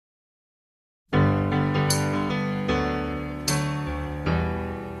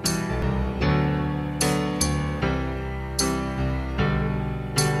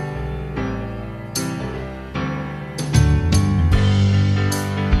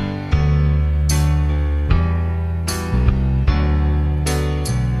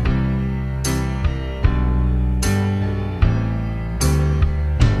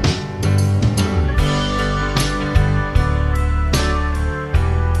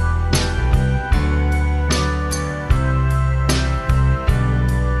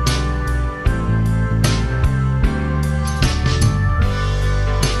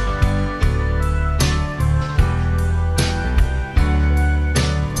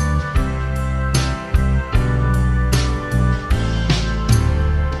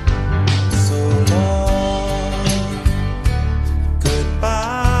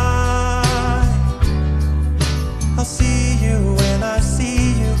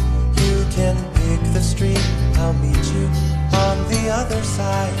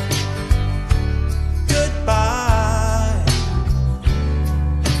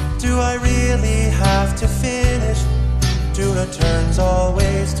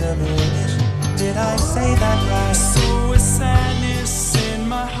raised to moonish. Did I say that right? So a sadness in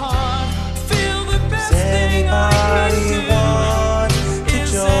my heart. Feel the best Does thing I anybody can do want to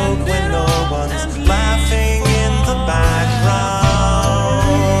is joke end when it no all one's and laughing leave in the forever. background?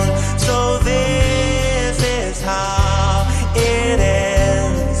 So this is how it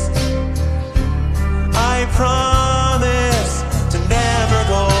ends. I promise to never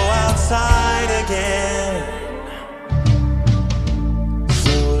go outside again.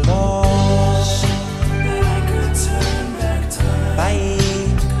 So long, That I could turn back time. bye.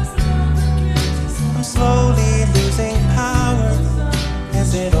 I'm slowly losing power. Has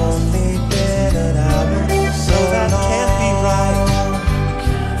it only been an hour? So that can't be right.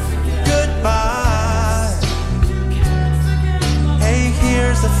 Goodbye. Hey,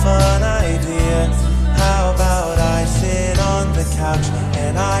 here's a fun idea. How about I sit on the couch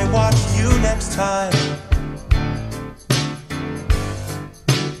and I watch you next time?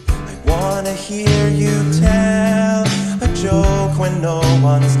 I wanna hear you tell a joke when no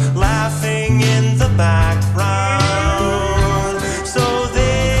one's laughing in the background. So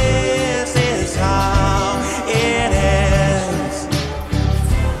this is how it ends.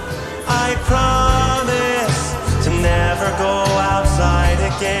 I promise to never go outside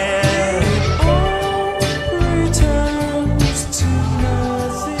again. All returns to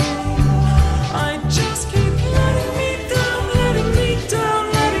nothing. I just keep letting me down, letting me down,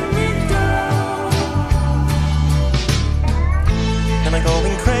 letting me down. Am I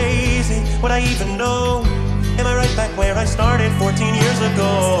going crazy? Would I even know? Am I right back where I started 14 years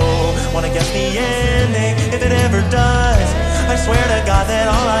ago? Wanna guess the ending, if it ever does. I swear to God that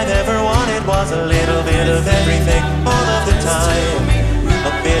all I've ever wanted was a little bit of everything, all of the time.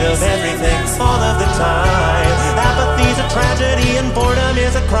 A bit of everything, all of the time. Apathy's a tragedy and boredom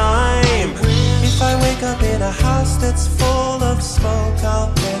is a crime. If I wake up in a house that's full of smoke,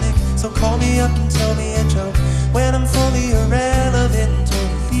 I'll panic. So call me up and tell me a joke when I'm fully irrelevant,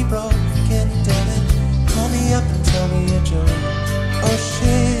 totally broken, damn it. Call me up and tell me a joke. Oh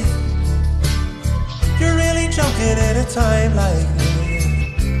shit, you're really joking at a time like this.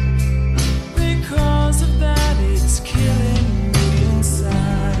 Because of that, it's killing me inside.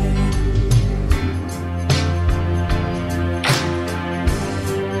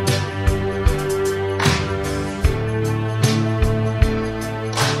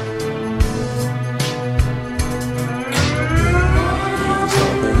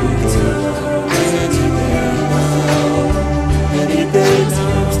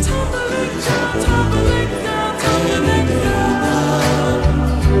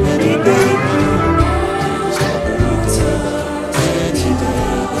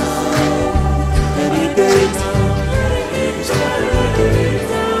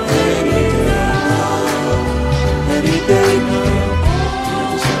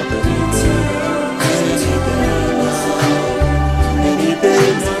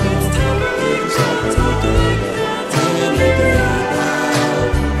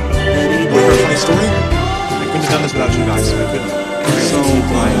 Without you guys. So,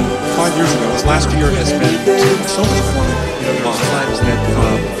 5 years ago, this last year has been so much fun. Times that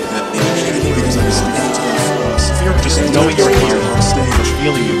because I was fear just knowing you're here on stage,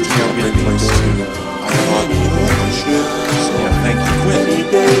 feeling you, really close to. I thought, I should. So, yeah, thank you. Quinn,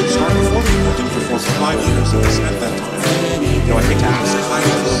 starting performing, I didn't perform for 5 years, and I spent that time. I think to ask kind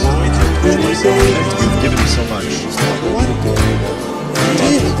of for why to push myself, you've given me so much. What?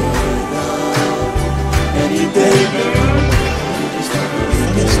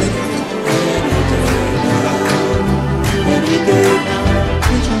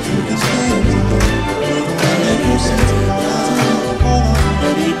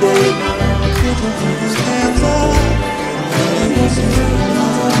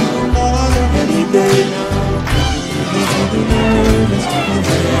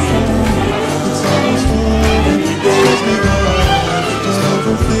 It's almost over.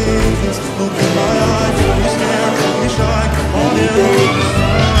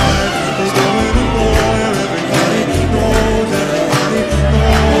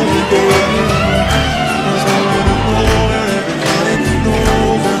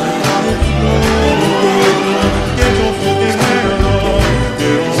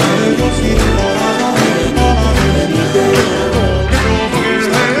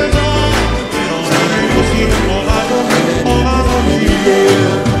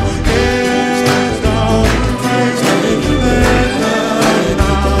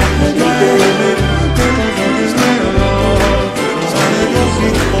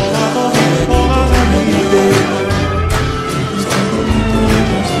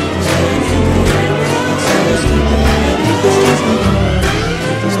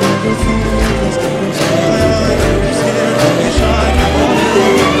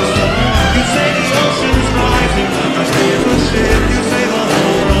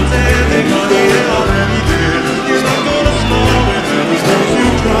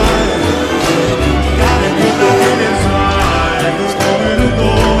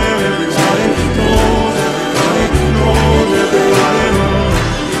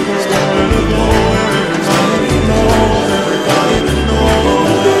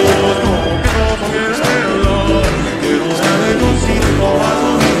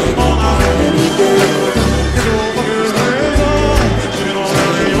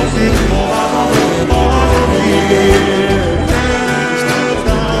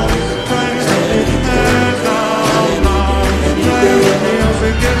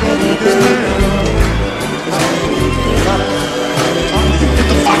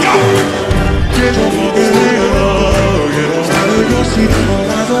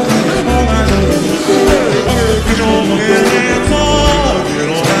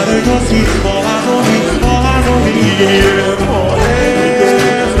 Yeah.